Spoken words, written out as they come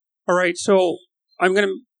All right, so I'm going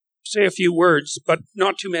to say a few words, but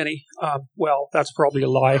not too many. Well, that's probably a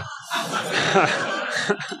lie.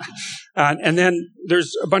 And then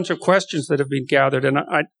there's a bunch of questions that have been gathered, and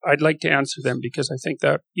I'd like to answer them because I think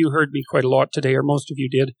that you heard me quite a lot today, or most of you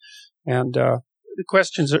did. And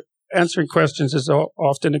answering questions is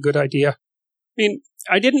often a good idea. I mean,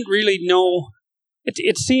 I didn't really know.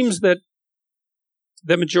 It seems that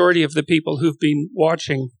the majority of the people who've been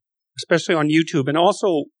watching, especially on YouTube, and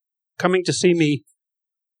also coming to see me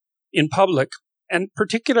in public, and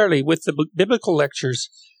particularly with the biblical lectures,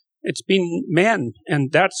 it's been men,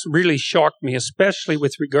 and that's really shocked me, especially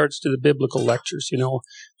with regards to the biblical lectures,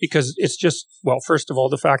 because it's just, well, first of all,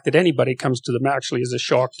 the fact that anybody comes to them actually is a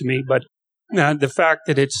shock to me, but the fact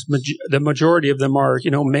that it's the majority of them are,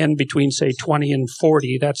 men between, say, 20 and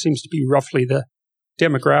 40, that seems to be roughly the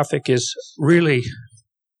demographic, is really,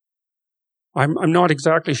 I'm not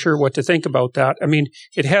exactly sure what to think about that. I mean,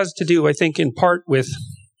 it has to do, I think, in part with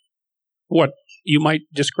what you might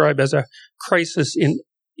describe as a crisis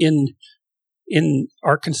in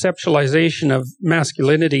our conceptualization of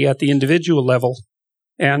masculinity at the individual level,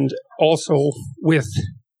 and also with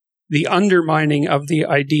the undermining of the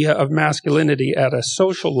idea of masculinity at a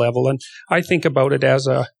social level. And I think about it as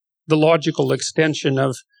the logical extension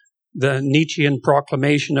of the Nietzschean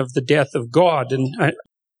proclamation of the death of God. And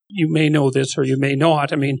you may know this or you may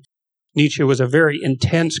not. I mean, Nietzsche was a very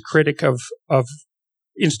intense critic of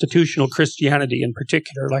institutional Christianity in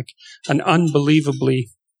particular, like an unbelievably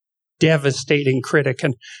devastating critic.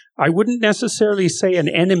 And I wouldn't necessarily say an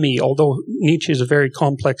enemy, although Nietzsche is a very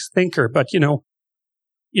complex thinker, but you're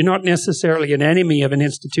not necessarily an enemy of an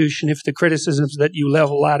institution if the criticisms that you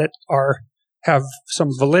level at it have some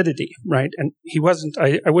validity, right? And he wasn't,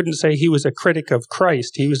 I wouldn't say he was a critic of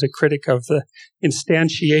Christ. He was a critic of the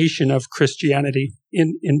instantiation of Christianity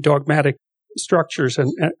in dogmatic structures,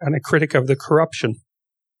 and a critic of the corruption.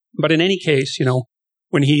 But in any case,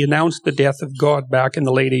 when he announced the death of God back in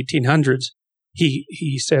the late 1800s,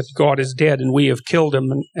 he said, God is dead and we have killed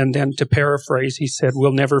him. And then, to paraphrase, he said,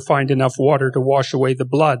 we'll never find enough water to wash away the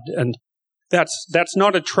blood. And that's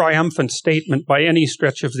not a triumphant statement by any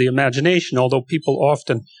stretch of the imagination, although people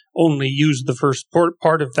often only use the first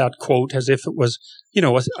part of that quote as if it was,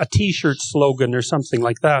 a T-shirt slogan or something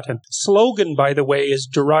like that. And slogan, by the way, is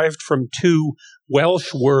derived from two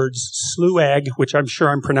Welsh words, sluag, which I'm sure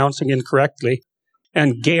I'm pronouncing incorrectly,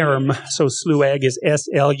 and gairm. So sluag is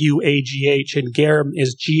S-L-U-A-G-H, and gairm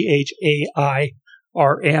is G-H-A-I-R-M,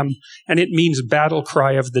 and it means battle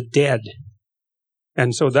cry of the dead.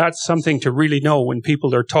 And so that's something to really know when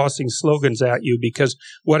people are tossing slogans at you, because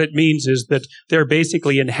what it means is that they're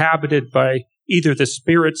basically inhabited by either the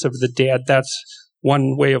spirits of the dead, that's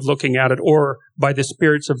one way of looking at it, or by the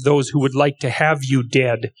spirits of those who would like to have you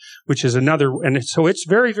dead, which is another. And so it's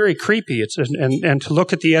very, very creepy. And to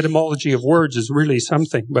look at the etymology of words is really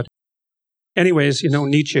something. But anyways,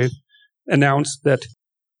 Nietzsche announced that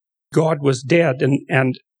God was dead,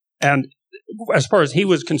 and as far as he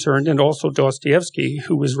was concerned, and also Dostoevsky,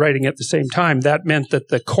 who was writing at the same time, that meant that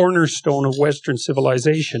the cornerstone of Western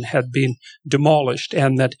civilization had been demolished,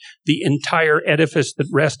 and that the entire edifice that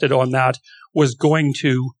rested on that was going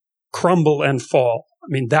to crumble and fall. I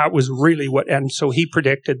mean, that was really and so he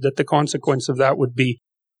predicted that the consequence of that would be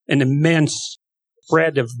an immense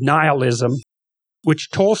spread of nihilism, which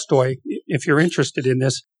Tolstoy, if you're interested in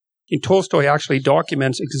this, Tolstoy actually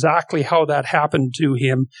documents exactly how that happened to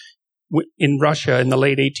him in Russia in the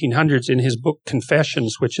late 1800s in his book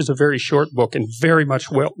Confessions, which is a very short book and very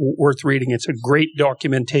much worth reading. It's a great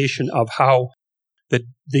documentation of how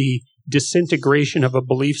the disintegration of a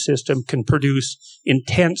belief system can produce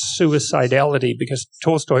intense suicidality, because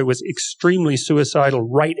Tolstoy was extremely suicidal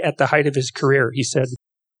right at the height of his career. He said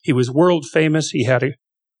he was world famous. He had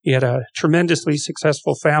a tremendously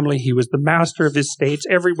successful family. He was the master of his estates.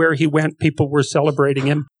 Everywhere he went, people were celebrating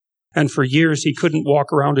him. And for years, he couldn't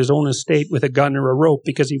walk around his own estate with a gun or a rope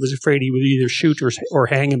because he was afraid he would either shoot or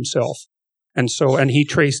hang himself. And he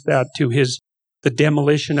traced that to the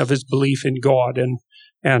demolition of his belief in God.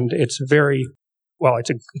 And it's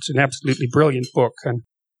it's an absolutely brilliant book. And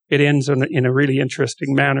it ends in a really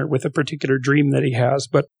interesting manner with a particular dream that he has.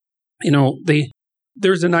 But,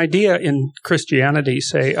 there's an idea in Christianity,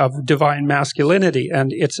 say, of divine masculinity,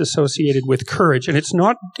 and it's associated with courage. And it's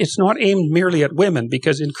not aimed merely at women,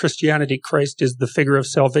 because in Christianity, Christ is the figure of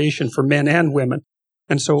salvation for men and women.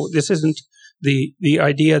 And so this isn't the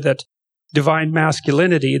idea that divine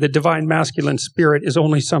masculinity, the divine masculine spirit, is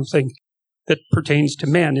only something that pertains to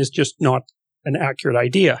men, is just not an accurate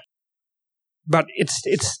idea. But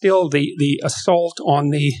it's still the assault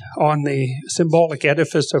on the symbolic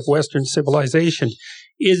edifice of Western civilization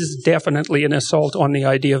is definitely an assault on the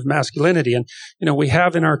idea of masculinity. And, we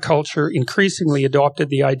have in our culture increasingly adopted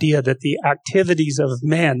the idea that the activities of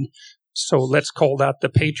men, so let's call that the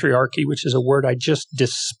patriarchy, which is a word I just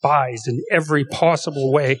despise in every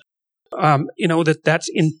possible way, that's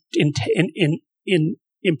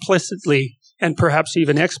implicitly and perhaps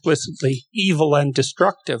even explicitly evil and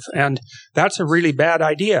destructive. And that's a really bad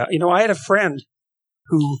idea. I had a friend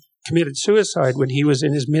who committed suicide when he was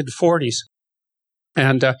in his mid-40s.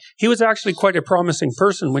 And he was actually quite a promising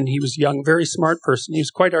person when he was young, very smart person. He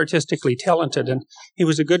was quite artistically talented, and he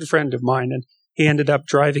was a good friend of mine. And he ended up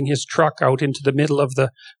driving his truck out into the middle of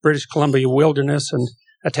the British Columbia wilderness and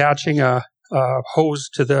attaching a hose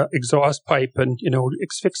to the exhaust pipe and,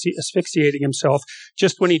 asphyxiating himself.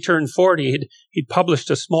 Just when he turned 40, he'd published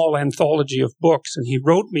a small anthology of books, and he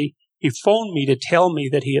phoned me to tell me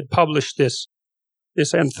that he had published this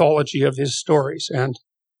anthology of his stories. And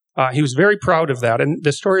he was very proud of that, and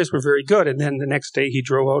the stories were very good. And then the next day he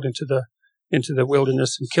drove out into the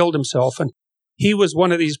wilderness and killed himself. And he was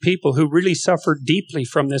one of these people who really suffered deeply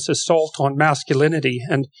from this assault on masculinity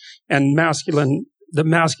and the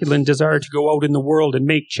masculine desire to go out in the world and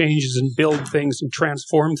make changes and build things and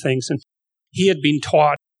transform things. And he had been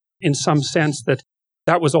taught in some sense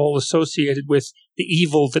that was all associated with the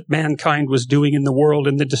evil that mankind was doing in the world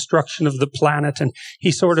and the destruction of the planet. And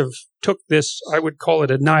he sort of took this, I would call it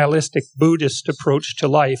a nihilistic Buddhist approach to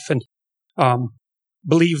life, and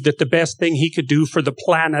believed that the best thing he could do for the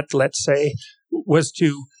planet, let's say, was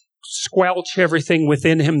to squelch everything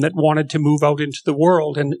within him that wanted to move out into the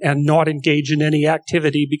world and not engage in any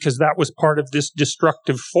activity, because that was part of this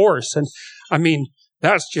destructive force. And I mean,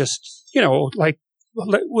 that's just,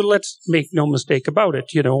 let's make no mistake about it.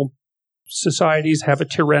 Societies have a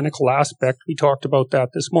tyrannical aspect. We talked about that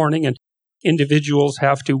this morning, and individuals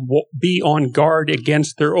have to be on guard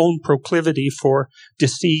against their own proclivity for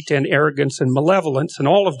deceit and arrogance and malevolence and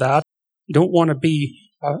all of that. You don't want to be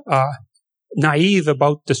naive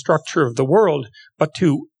about the structure of the world, but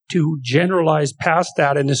to generalize past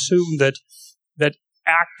that and assume that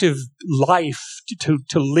active life to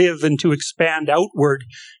live and to expand outward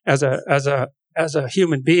as a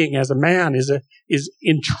human being, as a man, is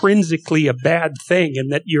intrinsically a bad thing,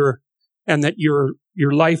 and that your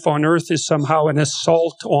life on earth is somehow an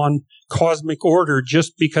assault on cosmic order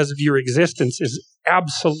just because of your existence is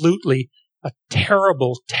absolutely a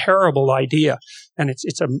terrible, terrible idea. And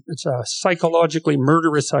it's a psychologically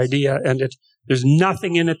murderous idea, and there's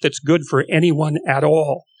nothing in it that's good for anyone at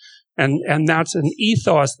all. And that's an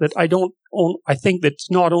ethos that I think that's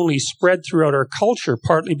not only spread throughout our culture,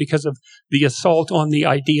 partly because of the assault on the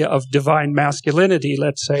idea of divine masculinity,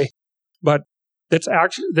 let's say, but it's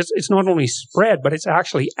not only spread, but it's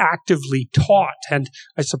actually actively taught. And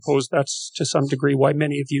I suppose that's to some degree why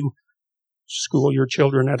many of you school your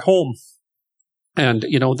children at home. And,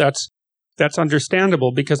 that's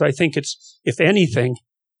understandable, because I think it's, if anything,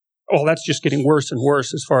 that's just getting worse and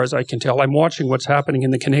worse as far as I can tell. I'm watching what's happening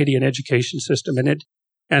in the Canadian education system and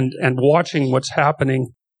watching what's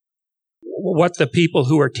happening, what the people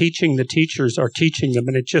who are teaching the teachers are teaching them,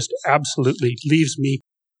 and it just absolutely leaves me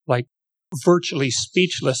like virtually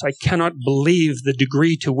speechless. I cannot believe the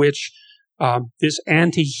degree to which this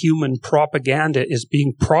anti-human propaganda is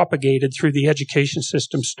being propagated through the education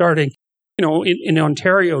system, starting, in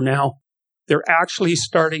Ontario now. They're actually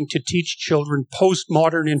starting to teach children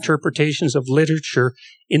postmodern interpretations of literature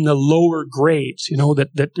in the lower grades.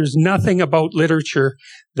 That there's nothing about literature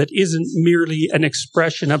that isn't merely an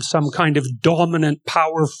expression of some kind of dominant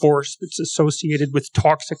power force that's associated with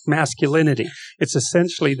toxic masculinity. It's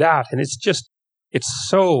essentially that. And it's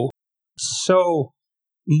so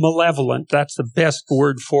malevolent. That's the best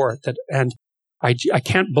word for it. And I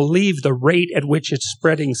can't believe the rate at which it's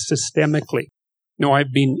spreading systemically.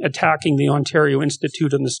 I've been attacking the Ontario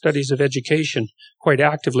Institute on the Studies of Education quite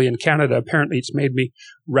actively in Canada. Apparently, it's made me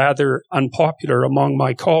rather unpopular among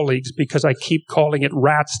my colleagues because I keep calling it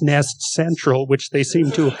Rat's Nest Central, which they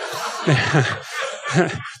seem to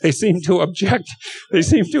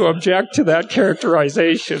object to that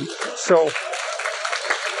characterization. So,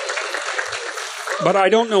 but I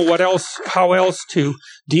don't know how else to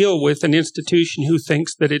deal with an institution who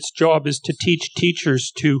thinks that its job is to teach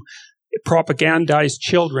teachers to propagandize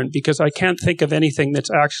children, because I can't think of anything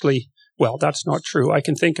that's actually, that's not true. I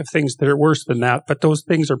can think of things that are worse than that, but those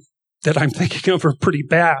things that I'm thinking of are pretty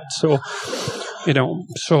bad. So,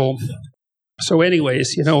 so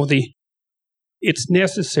anyways, it's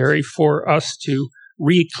necessary for us to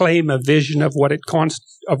reclaim a vision of what it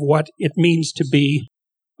means to be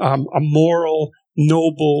a moral,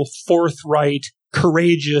 noble, forthright,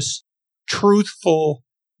 courageous, truthful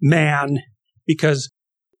man, because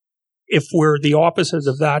if we're the opposite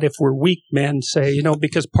of that, if we're weak men, say,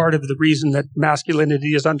 because part of the reason that masculinity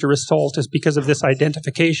is under assault is because of this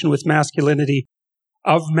identification with masculinity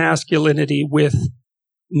with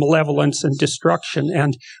malevolence and destruction.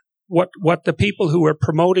 And what the people who are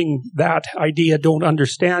promoting that idea don't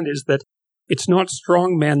understand is that it's not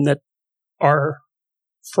strong men that are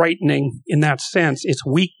frightening in that sense. It's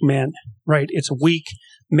weak men, right? It's weak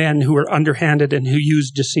men who are underhanded and who use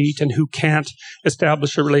deceit and who can't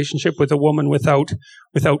establish a relationship with a woman without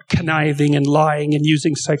conniving and lying and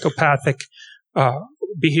using psychopathic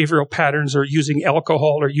behavioral patterns, or using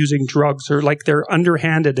alcohol or using drugs, or like they're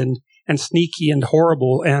underhanded and sneaky and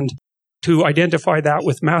horrible. And to identify that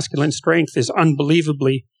with masculine strength is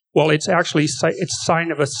unbelievably, well, it's actually it's a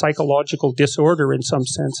sign of a psychological disorder in some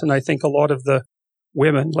sense. And I think a lot of the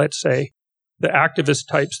women, let's say, the activist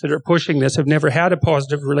types that are pushing this, have never had a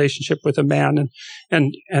positive relationship with a man,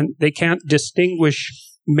 and they can't distinguish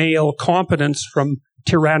male competence from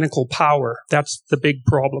tyrannical power. That's the big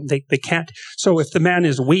problem. They can't. So if the man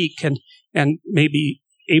is weak and maybe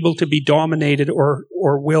able to be dominated or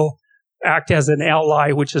will act as an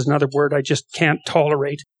ally, which is another word I just can't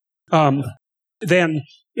tolerate, then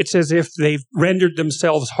it's as if they've rendered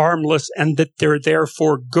themselves harmless and that they're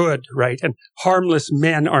therefore good, right? And harmless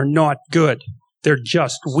men are not good. They're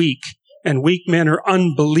just weak. And weak men are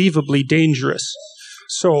unbelievably dangerous.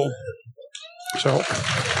 So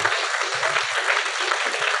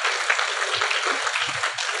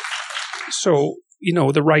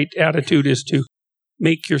the right attitude is to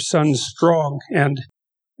make your sons strong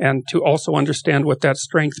and to also understand what that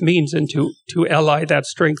strength means, and to ally that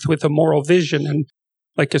strength with a moral vision. And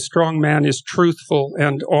like a strong man is truthful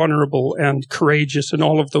and honorable and courageous and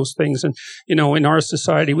all of those things. And, in our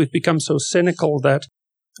society, we've become so cynical that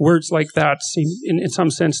words like that seem, in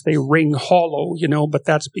some sense, they ring hollow, but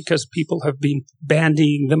that's because people have been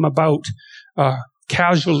bandying them about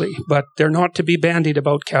casually. But they're not to be bandied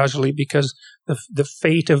about casually, because the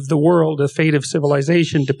fate of the world, the fate of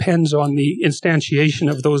civilization depends on the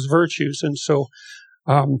instantiation of those virtues. And so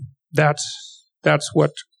that's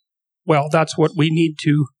what we need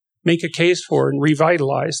to make a case for and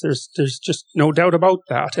revitalize. There's just no doubt about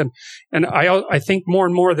that. And I think more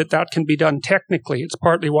and more that can be done technically. It's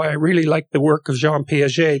partly why I really like the work of Jean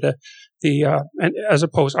Piaget, and as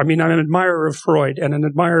opposed, I'm an admirer of Freud and an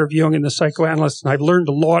admirer of Jung and the psychoanalysts, and I've learned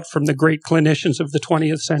a lot from the great clinicians of the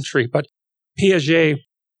 20th century. But Jean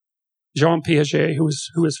Piaget, who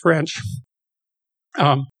is French,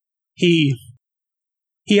 he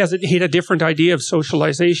had a different idea of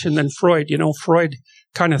socialization than Freud. Freud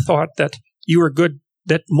kind of thought that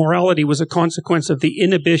that morality was a consequence of the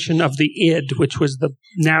inhibition of the id, which was the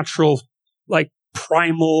natural,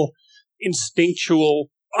 primal, instinctual,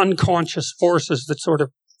 unconscious forces that sort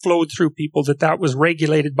of flowed through people, that was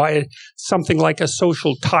regulated by something like a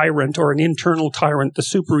social tyrant or an internal tyrant, the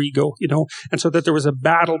superego, and so that there was a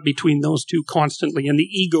battle between those two constantly, and the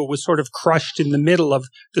ego was sort of crushed in the middle of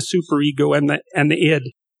the superego and the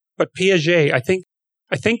id. But Piaget, I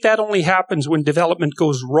think that only happens when development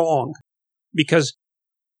goes wrong, because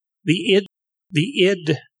the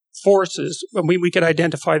id forces, we could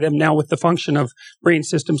identify them now with the function of brain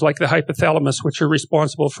systems like the hypothalamus, which are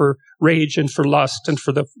responsible for rage and for lust and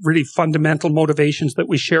for the really fundamental motivations that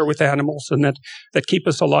we share with animals and that keep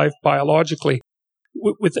us alive biologically.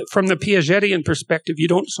 From the Piagetian perspective, you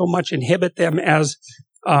don't so much inhibit them as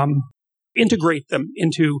integrate them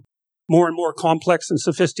into more and more complex and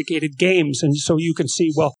sophisticated games. And so you can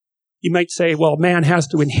see, you might say, man has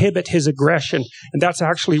to inhibit his aggression, and that's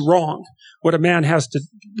actually wrong. What a man has to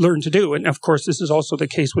learn to do, and of course this is also the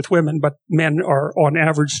case with women, but men are on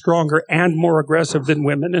average stronger and more aggressive than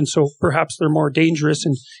women, and so perhaps they're more dangerous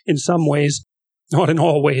in some ways. Not in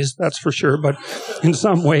all ways, that's for sure, but in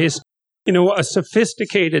some ways. A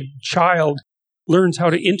sophisticated child learns how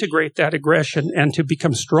to integrate that aggression and to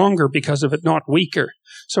become stronger because of it, not weaker.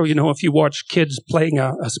 So, if you watch kids playing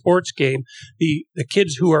a sports game, the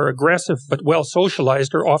kids who are aggressive but well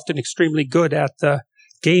socialized are often extremely good at the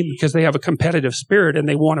game because they have a competitive spirit and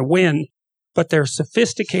they want to win, but they're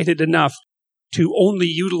sophisticated enough to only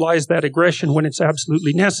utilize that aggression when it's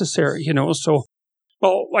absolutely necessary, So,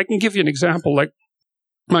 I can give you an example. Like,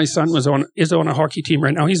 my son is on a hockey team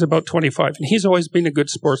right now. He's about 25, and he's always been a good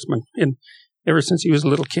sportsman ever since he was a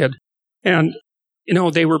little kid. And,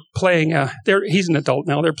 they were playing, he's an adult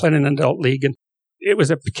now, they're playing in an adult league, and it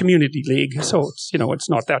was a community league, so it's, it's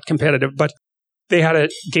not that competitive, but they had a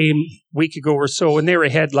game a week ago or so, and they were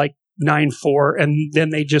ahead 9-4, and then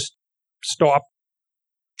they just stopped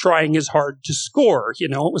trying as hard to score.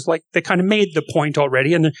 It was like they kind of made the point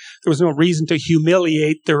already, and there was no reason to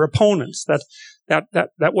humiliate their opponents.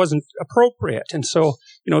 that wasn't appropriate. And so,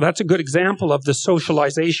 that's a good example of the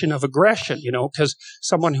socialization of aggression, because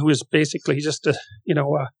someone who is basically just a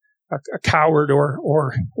coward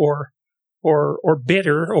or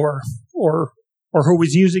bitter or who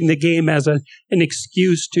was using the game as an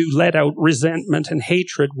excuse to let out resentment and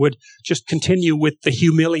hatred would just continue with the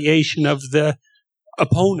humiliation of the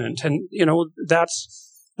opponent. And,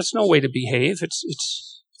 that's no way to behave.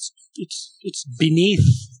 It's beneath,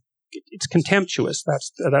 it's contemptuous.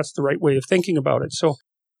 That's the right way of thinking about it. So,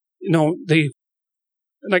 and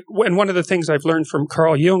one of the things I've learned from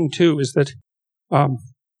Carl Jung too is that,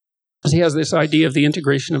 he has this idea of the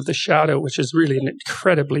integration of the shadow, which is really an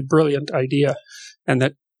incredibly brilliant idea. And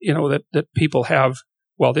that, that people have,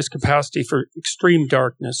 this capacity for extreme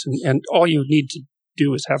darkness. And all you need to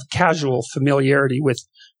do is have casual familiarity with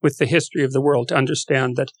the history of the world to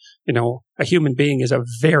understand that, a human being is a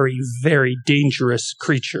very, very dangerous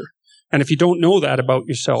creature. And if you don't know that about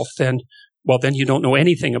yourself, then you don't know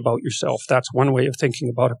anything about yourself. That's one way of thinking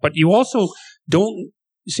about it. But you also don't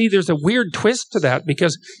see, there's a weird twist to that,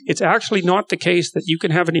 because it's actually not the case that you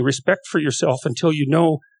can have any respect for yourself until you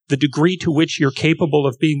know the degree to which you're capable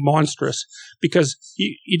of being monstrous, because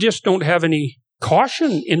you just don't have any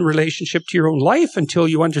caution in relationship to your own life until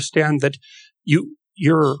you understand that you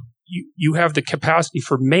have the capacity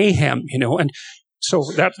for mayhem, and so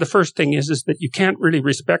that the first thing is that you can't really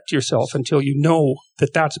respect yourself until you know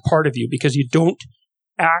that that's part of you, because you don't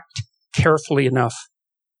act carefully enough.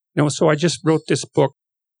 So I just wrote this book,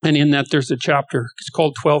 and in that there's a chapter, it's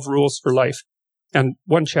called 12 Rules for Life. And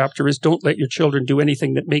one chapter is don't let your children do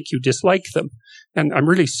anything that make you dislike them. And I'm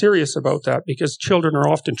really serious about that, because children are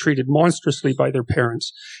often treated monstrously by their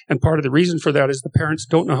parents. And part of the reason for that is the parents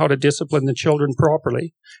don't know how to discipline the children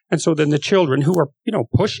properly. And so then the children who are,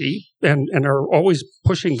 pushy and are always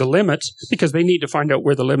pushing the limits because they need to find out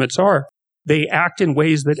where the limits are, they act in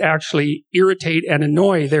ways that actually irritate and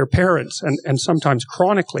annoy their parents, and sometimes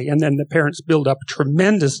chronically. And then the parents build up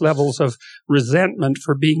tremendous levels of resentment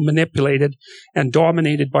for being manipulated and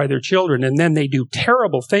dominated by their children. And then they do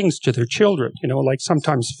terrible things to their children, like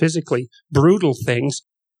sometimes physically brutal things,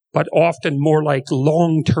 but often more like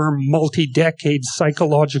long-term, multi-decade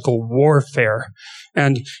psychological warfare.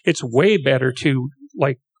 And it's way better to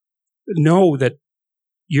know that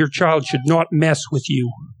your child should not mess with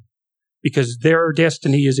you, because their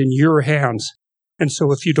destiny is in your hands. And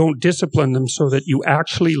so if you don't discipline them so that you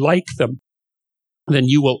actually like them, then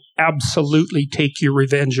you will absolutely take your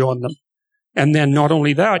revenge on them. And then not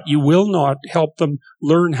only that, you will not help them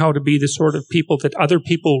learn how to be the sort of people that other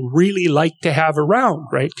people really like to have around,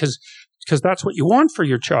 right? Because that's what you want for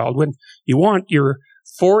your child. When you want your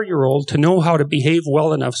 4-year-old to know how to behave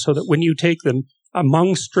well enough so that when you take them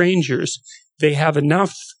among strangers, they have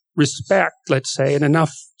enough respect, let's say, and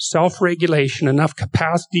enough self-regulation, enough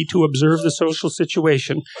capacity to observe the social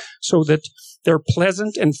situation so that they're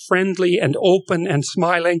pleasant and friendly and open and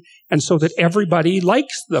smiling, and so that everybody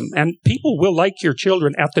likes them. And people will like your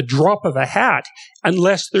children at the drop of a hat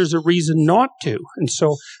unless there's a reason not to. And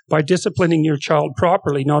so by disciplining your child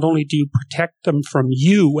properly, not only do you protect them from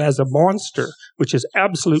you as a monster, which is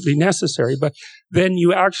absolutely necessary, but then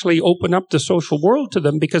you actually open up the social world to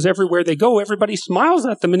them, because everywhere they go, everybody smiles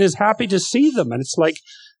at them and is happy to see them. And it's like,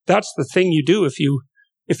 that's the thing you do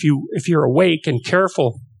if you're awake and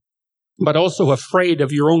careful, but also afraid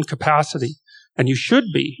of your own capacity. And you should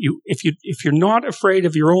be. If you're not afraid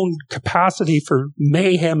of your own capacity for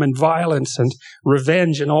mayhem and violence and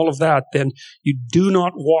revenge and all of that, then you do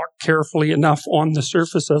not walk carefully enough on the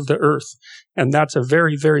surface of the earth. And that's a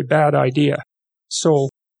very, very bad idea. So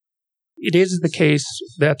it is the case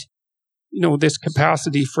that, this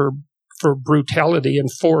capacity for brutality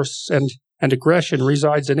and force and aggression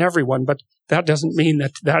resides in everyone, but that doesn't mean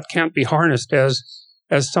that can't be harnessed as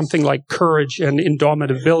something like courage and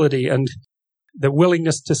indomitability and the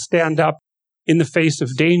willingness to stand up in the face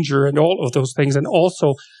of danger and all of those things, and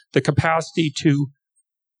also the capacity to,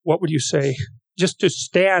 what would you say, just to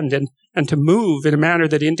stand and to move in a manner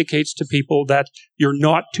that indicates to people that you're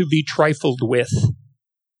not to be trifled with.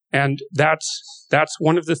 And that's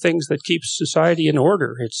one of the things that keeps society in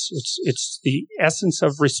order. It's the essence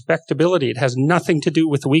of respectability. It has nothing to do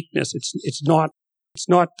with weakness. It's not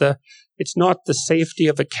the safety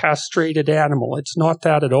of a castrated animal. It's not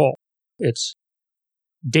that at all. It's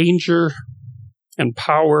danger and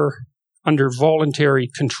power under voluntary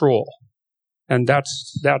control. And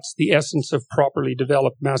that's the essence of properly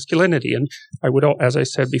developed masculinity. And I would, as I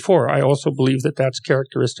said before, I also believe that that's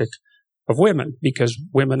characteristic of women, because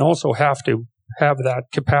women also have to have that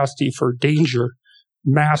capacity for danger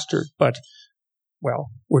mastered. But well,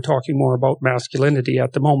 we're talking more about masculinity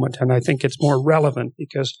at the moment, and I think it's more relevant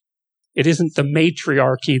because it isn't the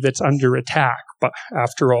matriarchy that's under attack, but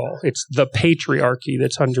after all, it's the patriarchy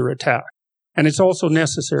that's under attack. And it's also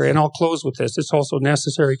necessary, and I'll close with this, it's also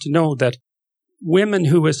necessary to know that women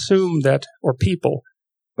who assume that, or people,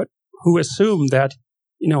 but who assume that,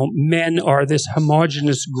 men are this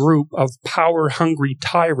homogenous group of power-hungry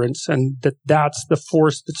tyrants, and that's the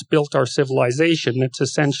force that's built our civilization, that's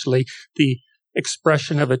essentially the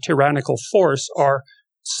expression of a tyrannical force, are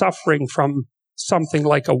suffering from something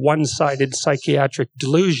like a one-sided psychiatric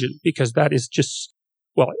delusion, because that is just,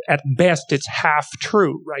 well, at best it's half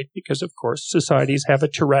true, right? Because, of course, societies have a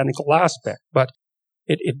tyrannical aspect, but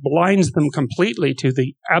it blinds them completely to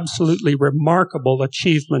the absolutely remarkable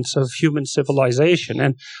achievements of human civilization,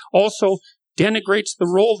 and also denigrates the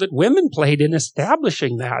role that women played in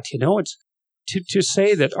establishing that. It's to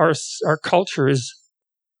say that our culture is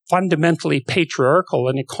fundamentally patriarchal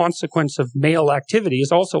and a consequence of male activity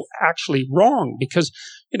is also actually wrong, because,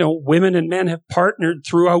 women and men have partnered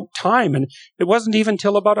throughout time. And it wasn't even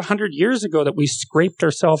till about 100 years ago that we scraped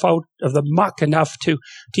ourselves out of the muck enough to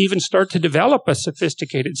even start to develop a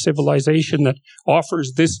sophisticated civilization that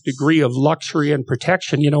offers this degree of luxury and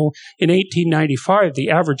protection. In 1895, the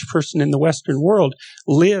average person in the Western world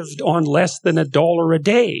lived on less than $1 a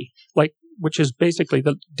day, which is basically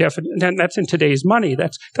the definition, and that's in today's money.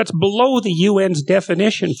 That's below the UN's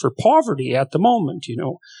definition for poverty at the moment,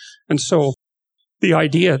 And so the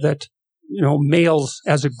idea that, males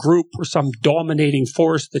as a group were some dominating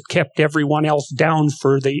force that kept everyone else down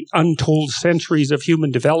for the untold centuries of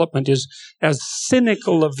human development is as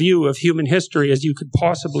cynical a view of human history as you could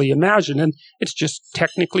possibly imagine, and it's just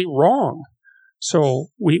technically wrong. So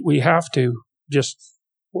we have to just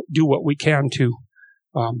do what we can to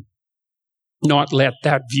not let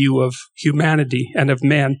that view of humanity and of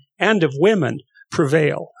men and of women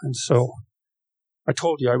prevail. And so I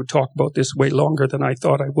told you I would talk about this way longer than I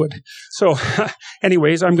thought I would. So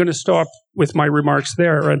anyways, I'm going to stop with my remarks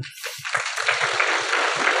there. And